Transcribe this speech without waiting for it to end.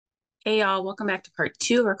Hey y'all, welcome back to part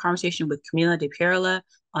two of our conversation with Camila De Pierola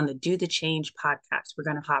on the Do the Change podcast. We're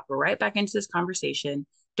going to hop right back into this conversation.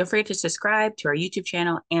 Don't forget to subscribe to our YouTube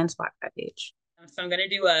channel and Spotify page. So I'm going to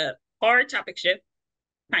do a hard topic shift,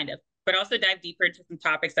 kind of, but also dive deeper into some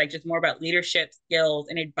topics like just more about leadership skills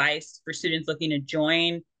and advice for students looking to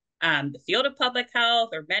join the field of public health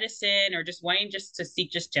or medicine, or just wanting just to seek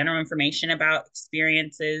just general information about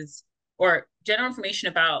experiences or general information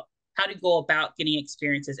about how to go about getting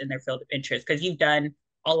experiences in their field of interest. Because you've done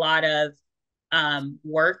a lot of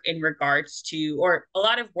work in regards to, or a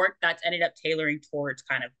lot of work that's ended up tailoring towards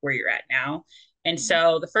kind of where you're at now. And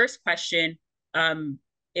so the first question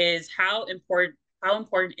is how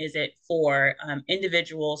important is it for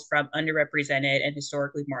individuals from underrepresented and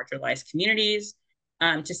historically marginalized communities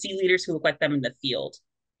to see leaders who look like them in the field?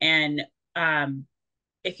 And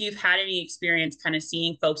if you've had any experience kind of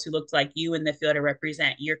seeing folks who looked like you in the field to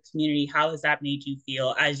represent your community, how has that made you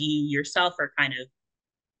feel as you yourself are kind of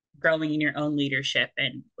growing in your own leadership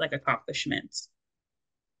and like accomplishments?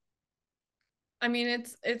 I mean,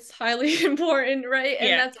 it's highly important, right? And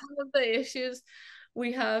Yeah. that's one of the issues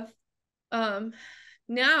we have um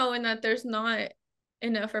now, in that there's not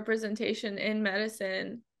enough representation in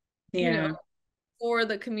medicine, you know, Yeah. for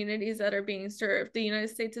the communities that are being served. The United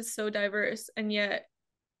States is so diverse, and yet,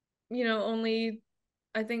 only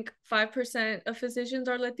I think 5% of physicians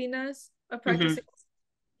are Latinas, of Hmm. practicing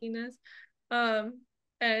Latinas. Um,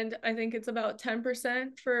 and I think it's about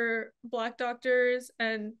 10% for Black doctors,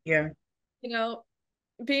 and Yeah. you know,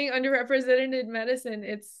 being underrepresented in medicine,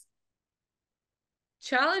 it's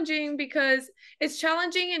challenging because it's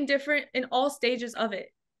challenging in all stages of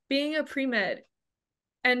it. Being a pre-med,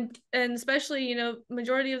 and especially,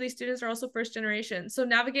 majority of these students are also first generation. So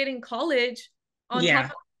navigating college on top Yeah.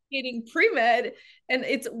 of navigating pre-med, and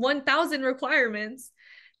it's 1,000 requirements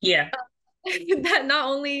Yeah. that not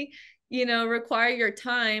only, require your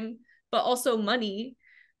time, but also money.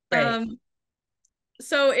 Right. Um,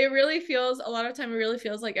 so it really feels, a lot of time, it really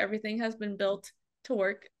feels like everything has been built to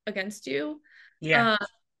work against you. Yeah. Um,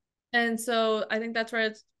 and so I think that's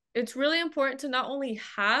where it's really important to not only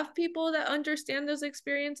have people that understand those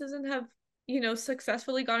experiences and have,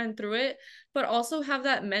 successfully gotten through it, but also have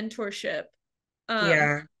that mentorship. Um,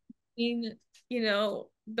 Yeah. in,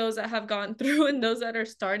 those that have gone through and those that are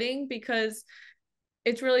starting, because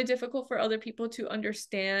it's really difficult for other people to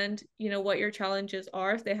understand, what your challenges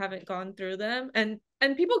are if they haven't gone through them. And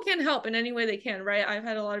people can help in any way they can, right? I've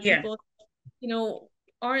had a lot of Yeah. people,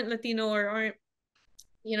 aren't Latino or aren't,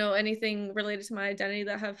 anything related to my identity,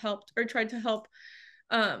 that have helped or tried to help.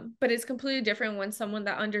 But it's completely different when someone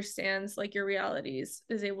that understands like your realities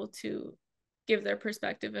is able to give their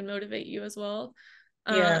perspective and motivate you as well.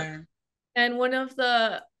 Um, Yeah. and one of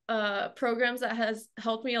the programs that has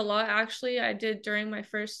helped me a lot, actually, I did during my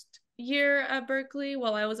first year at Berkeley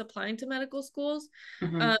while I was applying to medical schools.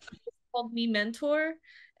 Hmm. It's called Me Mentor,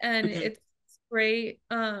 and Hmm. it's a great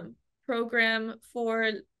program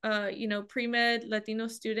for pre-med Latino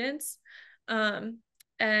students. Um,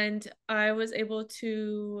 and I was able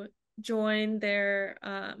to join their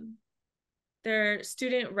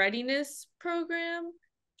student readiness program.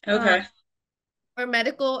 Um, Okay. or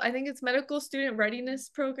medical, I think it's medical student readiness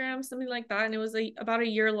program, something like that. And it was about a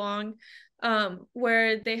year long,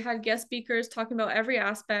 where they had guest speakers talking about every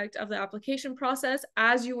aspect of the application process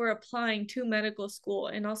as you were applying to medical school,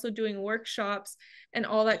 and also doing workshops and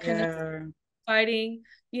all that kind of Yeah. fighting,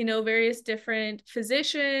 various different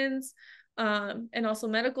physicians, and also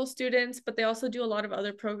medical students. But they also do a lot of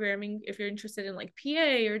other programming if you're interested in like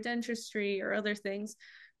PA or dentistry or other things.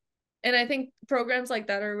 And I think programs like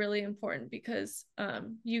that are really important because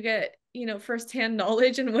you get, firsthand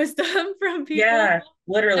knowledge and wisdom from people Yeah. that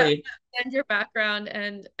Literally. understand your background,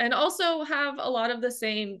 and also have a lot of the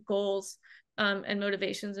same goals, and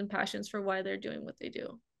motivations and passions for why they're doing what they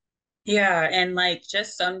do. Yeah. And like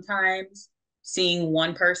just sometimes seeing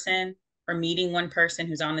one person or meeting one person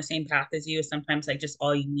who's on the same path as you is sometimes like just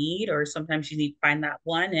all you need, or sometimes you need to find that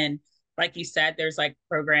one. And like you said, there's like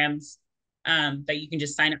programs that you can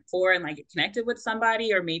just sign up for and like get connected with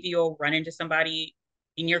somebody, or maybe you'll run into somebody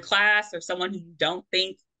in your class or someone who you don't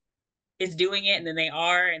think is doing it and then they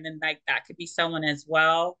are, and then like that could be someone as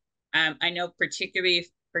well. I know particularly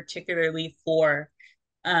for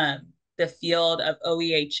the field of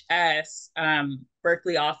OEHS,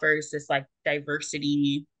 Berkeley offers this like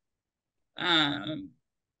diversity um,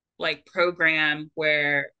 like program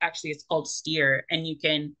where actually it's called steer, and you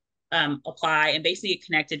can apply and basically get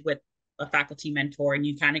connected with a faculty mentor, and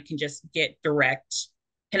you kind of can just get direct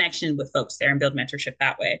connection with folks there and build mentorship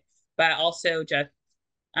that way. But also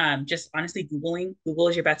just honestly Google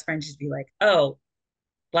is your best friend. Just be like, oh,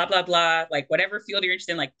 blah, blah, blah, like whatever field you're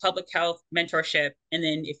interested in, like public health mentorship. And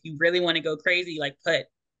then if you really want to go crazy, like put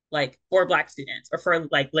like for Black students or for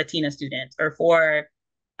like Latina students or for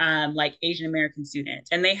like Asian American students.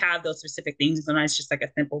 And they have those specific things. And it's just like a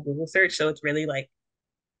simple Google search. So it's really like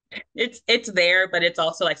it's there, but it's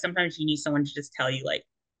also like sometimes you need someone to just tell you like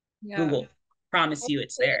Yeah. Google promise you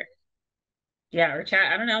it's there. Yeah, or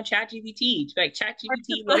chat, I don't know, chat GPT, like chat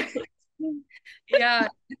GPT locally. Yeah,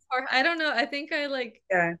 it's hard. I don't know. I think I like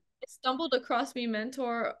Yeah. stumbled across Me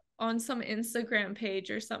Mentor on some Instagram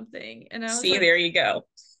page or something, and I was See, like, there you go.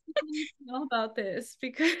 I need to know about this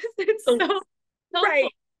because it's So, so helpful.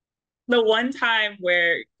 right. The one time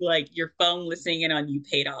where like your phone listening in on you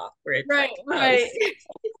paid off, where it's Right, like, oh, right.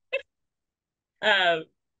 um,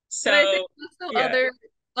 But I think so also yeah,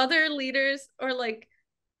 other leaders or like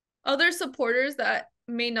other supporters that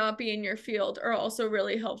may not be in your field are also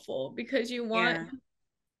really helpful because you want,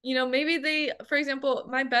 yeah, maybe they, for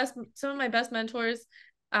example, some of my best mentors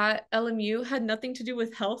at LMU had nothing to do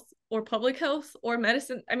with health or public health or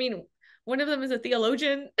medicine. I mean, one of them is a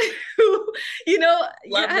theologian who,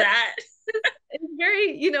 love yeah, that. it's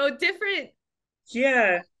very, different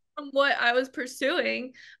Yeah, from what I was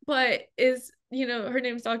pursuing, but her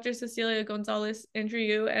name's Dr. Cecilia Gonzalez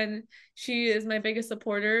Andrew, and she is my biggest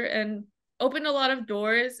supporter and opened a lot of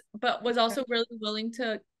doors, but was also really willing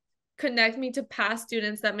to connect me to past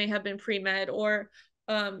students that may have been pre-med or,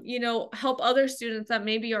 help other students that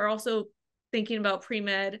maybe are also thinking about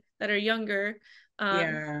pre-med that are younger.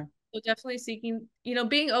 yeah, So definitely seeking,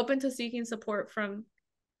 being open to seeking support from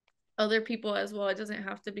other people as well. It doesn't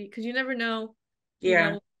have to be, because you never know, you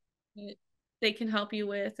yeah, know, they can help you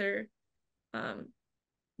with or um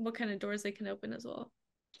what kind of doors they can open as well.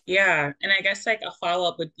 yeah. And I guess like a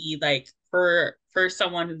follow-up would be like for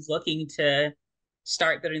someone who's looking to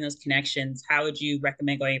start building those connections, how would you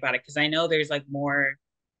recommend going about it? Because I know there's like more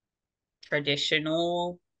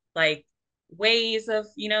traditional like ways of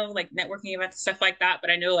like networking events stuff like that, but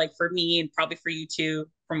I know like for me and probably for you too,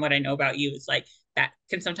 from what I know about you, it's like that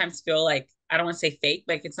can sometimes feel like, I don't want to say fake,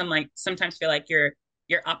 but it can sometimes feel like you're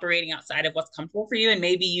operating outside of what's comfortable for you, and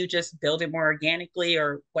maybe you just build it more organically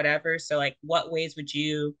or whatever. So like what ways would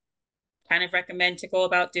you kind of recommend to go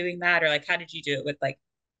about doing that, or like how did you do it with like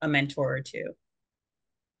a mentor or two?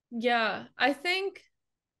 Yeah,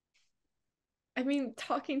 I mean,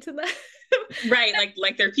 talking to them. Right,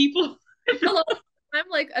 like they're people. A lot of time,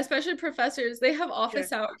 like especially professors, they have Yeah,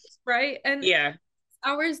 office hours, right? And yeah,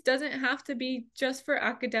 hours doesn't have to be just for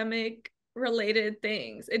academic related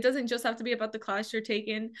things. It doesn't just have to be about the class you're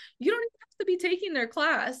taking. You don't even have to be taking their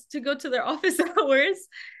class to go to their office hours.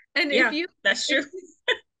 And yeah, that's if true.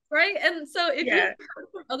 right? And so if you've Yeah, heard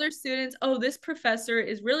from other students, oh, this professor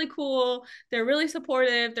is really cool, they're really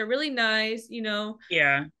supportive, they're really nice,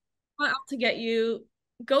 yeah, want out to get you,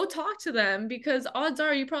 go talk to them because odds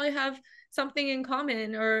are you probably have something in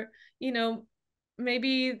common or,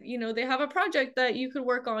 maybe, they have a project that you could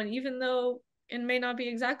work on, even though it may not be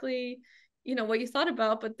exactly, what you thought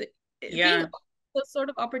about, but being yeah, those sort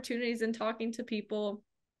of opportunities and talking to people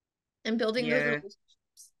and building those yeah,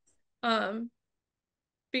 relationships. Um,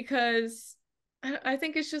 because I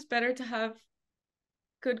think it's just better to have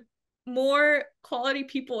good, more quality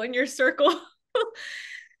people in your circle.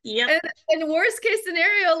 yep, And in worst case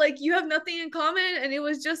scenario, like you have nothing in common and it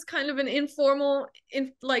was just kind of an informal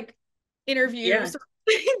like interview yeah, sort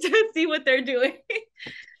of thing to see what they're doing.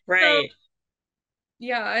 So right,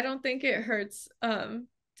 yeah, I don't think it hurts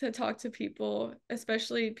to talk to people,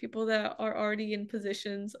 especially people that are already in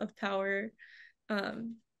positions of power.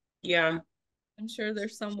 Um, yeah. I'm sure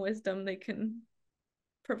there's some wisdom they can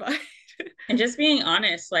provide. And just being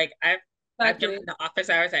honest, like I've jumped Exactly. into office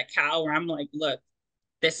hours at Cal where I'm like, look,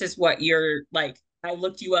 this is what you're like. I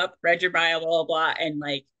looked you up, read your bio, blah blah blah, and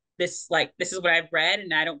like this is what I've read,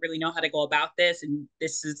 and I don't really know how to go about this, and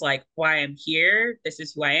this is like why I'm here. This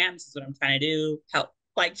is who I am. This is what I'm trying to do. Help.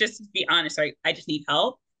 Like just be honest. Right? I just need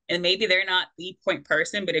help. And maybe they're not the point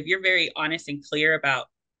person, but if you're very honest and clear about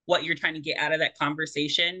what you're trying to get out of that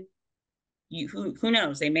conversation, you who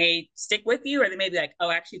knows, they may stick with you, or they may be like,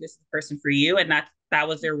 oh, actually this is the person for you, and that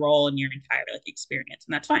was their role in your entire like experience,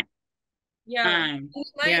 and that's fine. Yeah.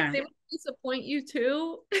 Yeah, They might disappoint you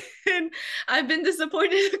too. And I've been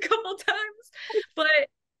disappointed a couple times. But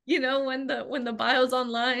when the bios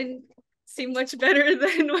online seem much better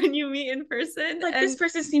than when you meet in person. like this And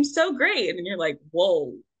person seems so great, and then you're like,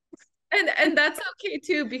 whoa. and that's okay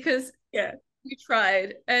too, because Yeah, you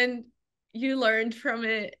tried and you learned from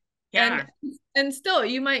it. And yeah, and still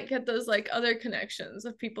you might get those like other connections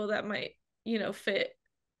of people that might, fit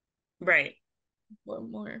right.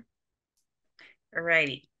 more.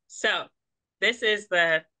 Alrighty, so this is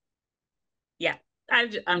the yeah.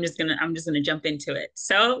 I'm just gonna jump into it.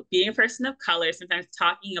 So, being a person of color, sometimes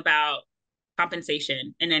talking about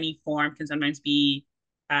compensation in any form can sometimes be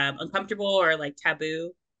uncomfortable or like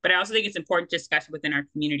taboo. But I also think it's important to discuss within our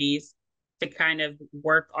communities to kind of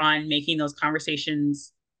work on making those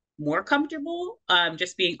conversations more comfortable.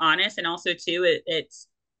 Just being honest, and also too, it's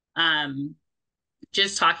um,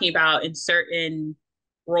 just talking about in certain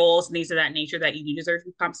roles and things of that nature that you do deserve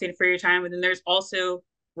to be compensated for your time. And then there's also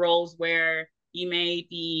roles where you may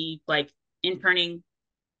be like interning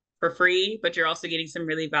for free, but you're also getting some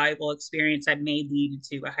really valuable experience that may lead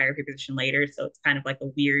to a higher pay position later. So it's kind of like a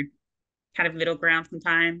weird kind of middle ground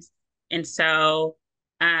sometimes. And so,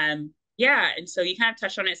 yeah, and so you kind of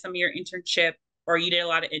touched on it, some of your internship, or you did a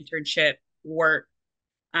lot of internship work.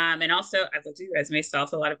 And also, I've looked at your resume, so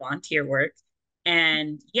also a lot of volunteer work.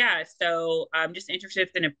 And yeah, so just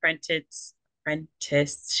internships and apprenticeships,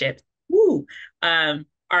 woo,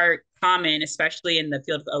 are common, especially in the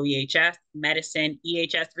field of OEHS, medicine,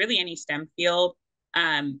 EHS, really any STEM field.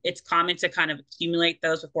 It's common to kind of accumulate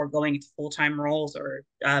those before going into full-time roles or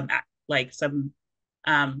like some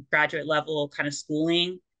graduate level kind of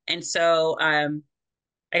schooling. And so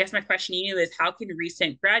I guess my question to you is how can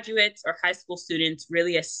recent graduates or high school students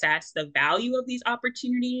really assess the value of these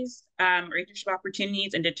opportunities or internship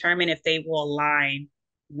opportunities and determine if they will align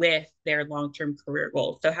with their long-term career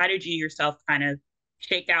goals? So how did you yourself kind of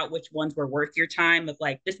shake out which ones were worth your time of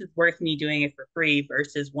like, this is worth me doing it for free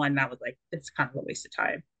versus one that was like, it's kind of a waste of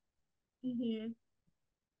time? Mm-hmm.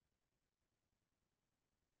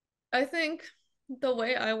 I think the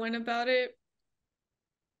way I went about it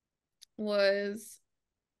was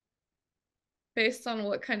based on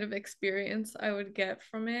what kind of experience I would get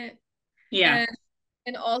from it. Yeah. And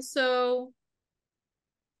and also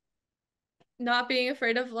not being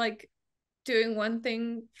afraid of like doing one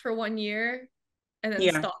thing for 1 year and then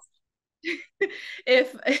Yeah. stop.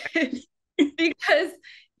 if because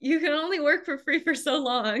you can only work for free for so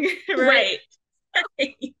long, right? Right.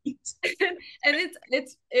 And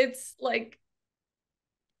it's like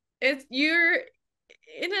it's you're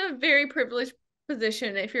in a very privileged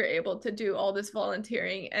position if you're able to do all this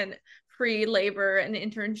volunteering and free labor and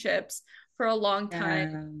internships for a long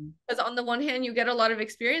time. Because on the one hand, you get a lot of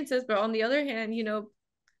experiences, but on the other hand,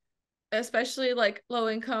 especially like low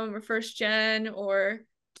income or first gen or,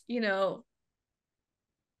 you know,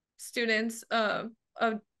 students of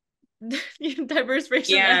diverse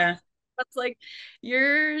racial backgrounds, Yeah. that's like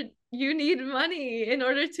you need money in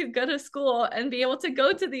order to go to school and be able to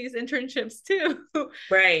go to these internships too.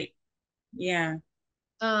 Right. Yeah.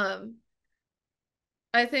 um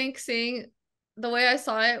I think seeing the way I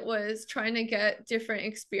saw it was trying to get different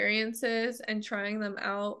experiences and trying them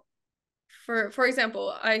out. For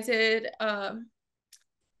example, I did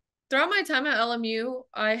throughout my time at LMU,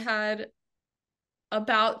 I had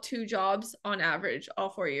about 2 jobs on average all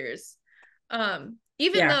 4 years. Even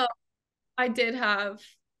Yeah. though I did have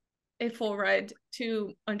a full ride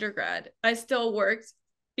to undergrad, I still worked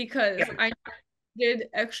because Yeah. I did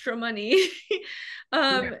extra money Yeah.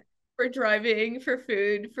 um for driving, for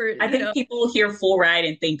food, for I think people hear full ride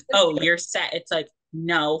and think, oh, you're set. It's like,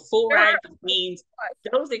 no, full there are ride means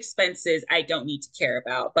those expenses I don't need to care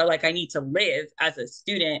about. But like I need to live as a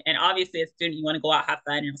student. And obviously, as a student, you want to go out, have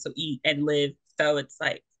fun, and also eat and live. So it's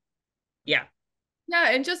like, yeah. yeah,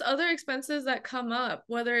 and just other expenses that come up,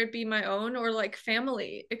 whether it be my own or like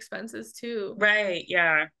family expenses too. Right.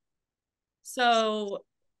 Yeah. So,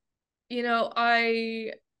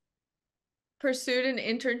 I pursued an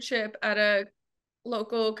internship at a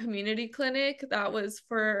local community clinic that was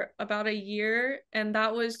for about a year, and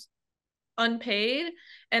that was unpaid.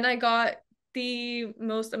 And I got the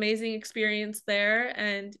most amazing experience there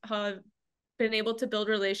and have been able to build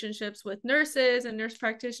relationships with nurses and nurse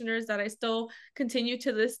practitioners that I still continue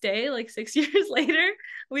to this day, like 6 years later.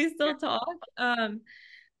 We Yeah. still talk.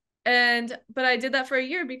 But I did that for a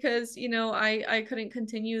year because, I couldn't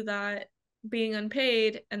continue that being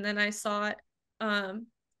unpaid. And then I saw it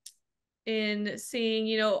in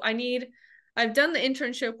seeing, I've done the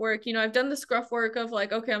internship work, I've done the scruff work of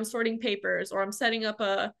like, okay, I'm sorting papers or I'm setting up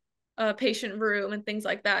a patient room and things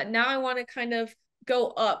like that. Now I want to kind of go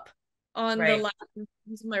up on the Right. ladder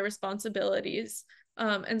of my responsibilities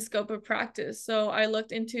and scope of practice. So I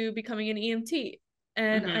looked into becoming an EMT,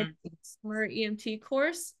 and I Mm-hmm. did a summer EMT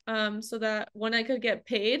course so that one, I could get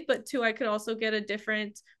paid, but two, I could also get a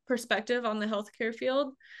different perspective on the healthcare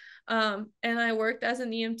field. And I worked as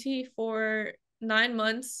an EMT for 9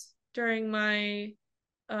 months during my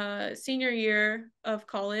senior year of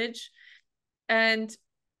college. And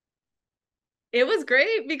it was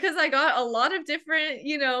great because I got a lot of different,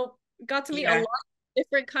 got to meet a Yeah. lot of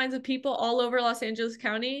different kinds of people all over Los Angeles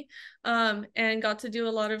County, and got to do a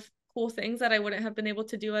lot of cool things that I wouldn't have been able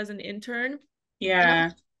to do as an intern. And that was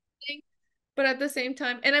Yeah. amazing. But at the same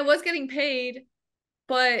time, and I was getting paid,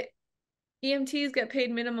 but EMTs get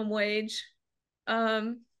paid minimum wage,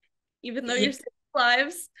 um, even though you're Y- saving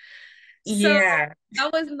lives. So Yeah.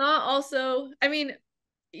 that was not also, I mean,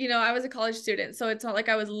 I was a college student, so it's not like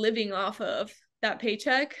I was living off of that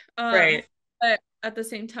paycheck. Right. But at the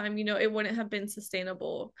same time, it wouldn't have been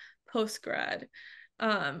sustainable post grad.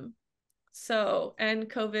 Um, so and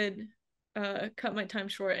COVID cut my time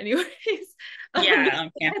short anyways. Yeah, Because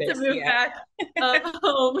on I had to campus. move Yeah. back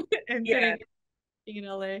home and Yeah. couldn't in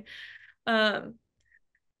LA. Um,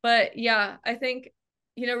 but yeah, I think,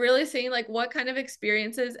 really seeing like what kind of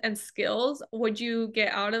experiences and skills would you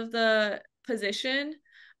get out of the position,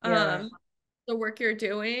 Yeah. the work you're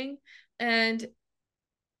doing. And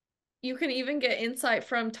you can even get insight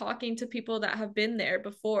from talking to people that have been there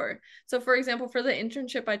before. So, for example, for the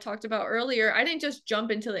internship I talked about earlier, I didn't just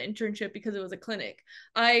jump into the internship because it was a clinic.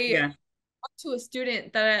 I Yeah. talked to a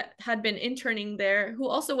student that had been interning there who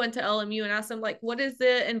also went to LMU and asked them, like, what is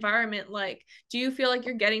the environment like? Do you feel like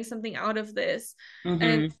you're getting something out of this? And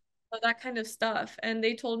Mm-hmm. that kind of stuff. And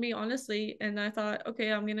they told me honestly, and I thought,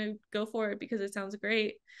 okay, I'm gonna go for it because it sounds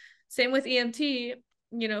great. Same with EMT,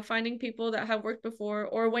 finding people that have worked before,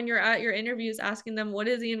 or when you're at your interviews, asking them, what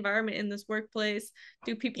is the environment in this workplace?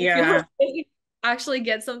 Do people feel Yeah. like they actually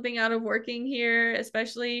get something out of working here?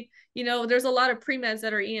 Especially, there's a lot of pre-meds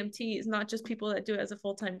that are EMTs, not just people that do it as a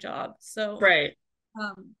full-time job. So Right.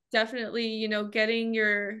 definitely, getting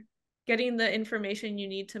the information you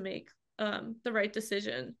need to make the right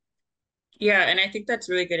decision. Yeah, and I think that's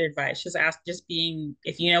really good advice. Just being,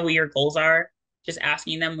 if you know what your goals are, just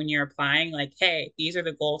asking them when you're applying, like, hey, these are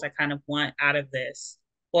the goals I kind of want out of this.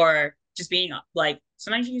 Or just being like,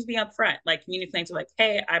 sometimes you just be upfront, like communicating to like,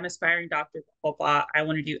 hey, I'm aspiring doctor, blah, blah, blah. I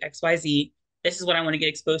want to do XYZ. This is what I want to get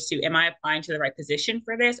exposed to. Am I applying to the right position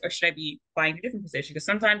for this, or should I be applying to a different position? Because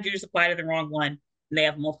sometimes you just apply to the wrong one and they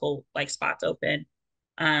have multiple like spots open.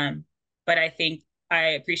 Um, but I think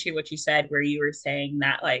I appreciate what you said, where you were saying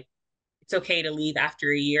that like it's okay to leave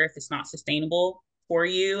after a year if it's not sustainable for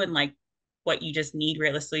you and like what you just need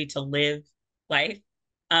realistically to live life.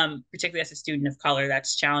 Particularly as a student of color,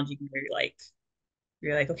 that's challenging where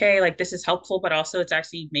you're like, okay, like this is helpful, but also it's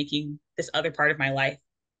actually making this other part of my life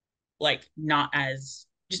like not as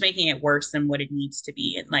just making it worse than what it needs to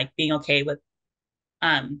be, and like being okay with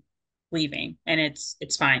um leaving. And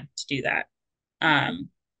it's fine to do that. Um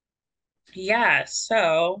Yeah,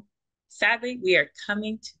 so sadly, we are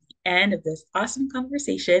coming to the end of this awesome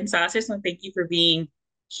conversation. So I just want to thank you for being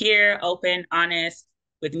here, open, honest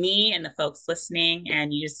with me and the folks listening.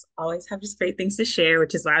 And you just always have just great things to share,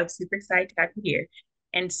 which is why I'm super excited to have you here.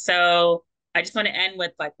 And so I just want to end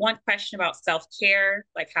with like one question about self-care.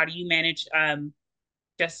 Like, how do you manage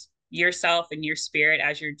just yourself and your spirit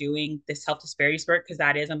as you're doing this health disparities work? Because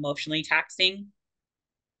that is emotionally taxing,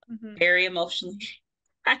 Mhm. very emotionally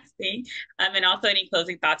taxing. And also any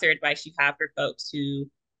closing thoughts or advice you have for folks who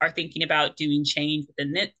are thinking about doing change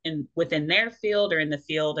within their field or in the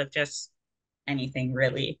field of just anything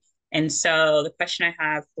really. And so the question I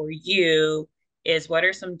have for you is, what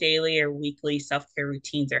are some daily or weekly self-care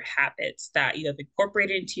routines or habits that you have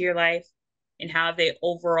incorporated into your life, and how have they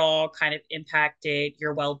overall kind of impacted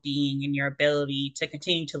your well-being and your ability to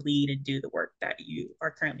continue to lead and do the work that you are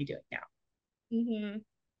currently doing now? Mhm.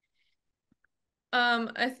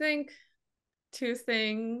 I think two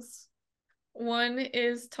things. One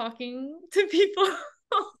is talking to people.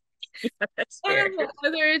 That's fair.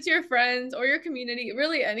 Whether it's your friends or your community,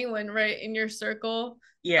 really anyone, right, in your circle.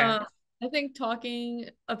 Yeah. Um, I think talking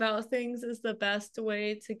about things is the best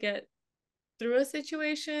way to get through a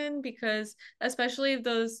situation, because especially if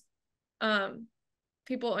those um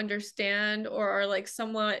people understand or are like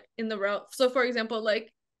somewhat in the route. So for example,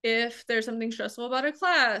 like if there's something stressful about a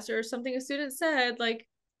class or something a student said, like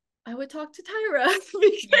I would talk to Tyra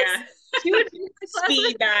because Yeah. she would be in the class with Speed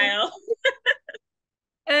me. dial.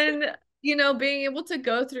 And being able to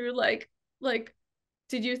go through like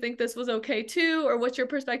did you think this was okay too, or what's your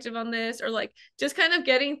perspective on this, or like just kind of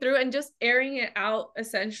getting through and just airing it out,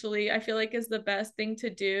 essentially, I feel like is the best thing to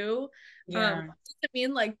do. Yeah. I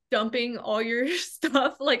mean, like dumping all your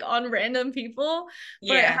stuff like on random people,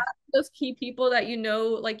 but having Yeah. those key people that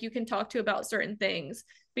like you can talk to about certain things,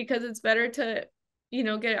 because it's better to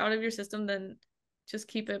get it out of your system than just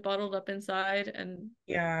keep it bottled up inside and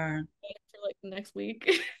Yeah. for like the next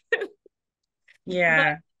week. But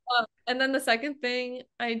Yeah. and then the second thing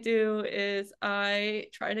I do is I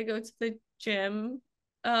try to go to the gym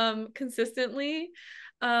consistently.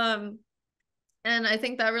 And I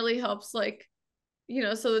think that really helps, like,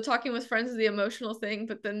 so the talking with friends is the emotional thing,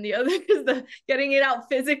 but then the other is the getting it out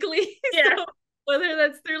physically. Yeah. So whether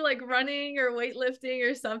that's through like running or weightlifting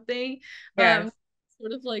or something, Yes.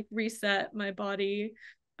 sort of like reset my body,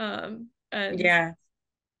 and Yeah.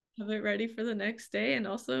 have it ready for the next day, and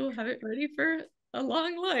also have it ready for a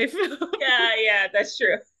long life. Yeah, yeah, that's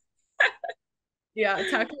true. Yeah,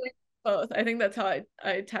 tackling both. I think that's how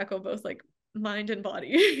I tackle both, like mind and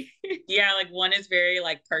body. Yeah, like one is very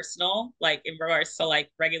like personal, like in regards to like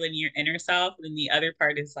regulating your inner self, and then the other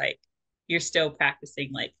part is like you're still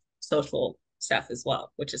practicing like social stuff as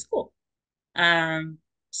well, which is cool. Um,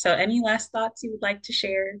 so any last thoughts you would like to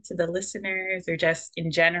share to the listeners or just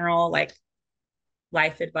in general, like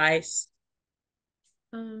life advice?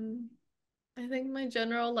 Um, I think my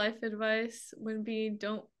general life advice would be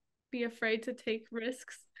don't be afraid to take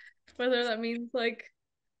risks, whether that means like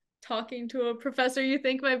talking to a professor you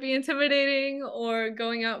think might be intimidating, or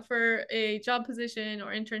going out for a job position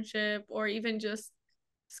or internship, or even just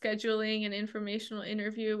scheduling an informational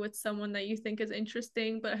interview with someone that you think is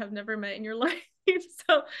interesting but have never met in your life.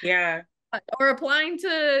 So, Yeah. or applying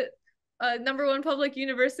to a number one public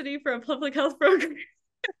university for a public health program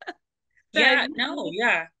that Yeah, no,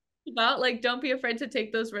 yeah. about, like, don't be afraid to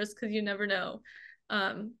take those risks, because you never know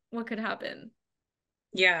what could happen.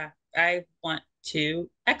 Yeah, I want to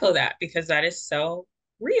echo that because that is so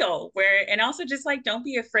real. Where, and also just like, don't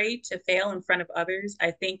be afraid to fail in front of others.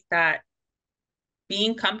 I think that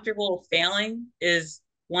being comfortable failing is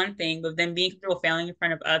one thing, but then being comfortable failing in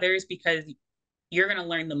front of others because you're going to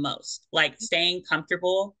learn the most. Like staying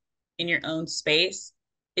comfortable in your own space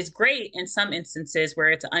is great in some instances where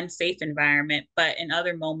it's an unsafe environment, but in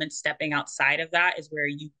other moments, stepping outside of that is where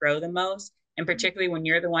you grow the most. And particularly when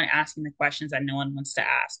you're the one asking the questions that no one wants to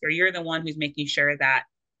ask, or you're the one who's making sure that,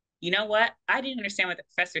 you know what, I didn't understand what the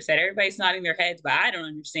professor said. Everybody's nodding their heads, but I don't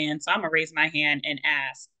understand. So I'm gonna raise my hand and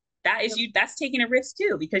ask. That is Yep. you, that's taking a risk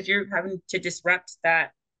too, because you're having to disrupt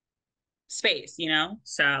that space, you know?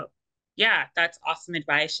 So yeah, that's awesome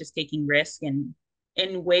advice. Just taking risk and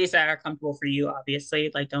in ways that are comfortable for you,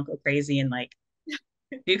 obviously. Like don't go crazy and like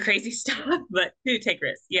do crazy stuff, but do take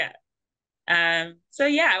risks. Yeah. So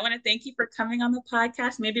yeah, I want to thank you for coming on the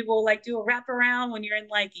podcast. Maybe we'll like do a wrap around when you're in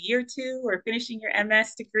like year two or finishing your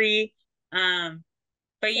MS degree. Um,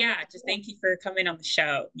 but So, yeah, just thank you for coming on the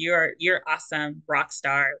show. You're awesome, rock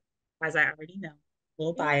star, as I already know. A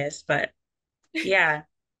little yeah, biased, but yeah,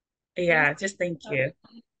 thanks yeah, just thank for you.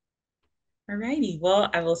 having All righty. Well,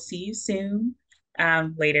 I will see you soon,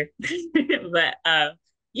 later. But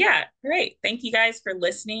yeah, great. Thank you guys for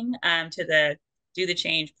listening to the Do the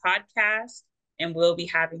Change podcast. And we'll be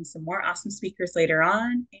having some more awesome speakers later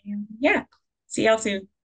on. And yeah, see y'all soon.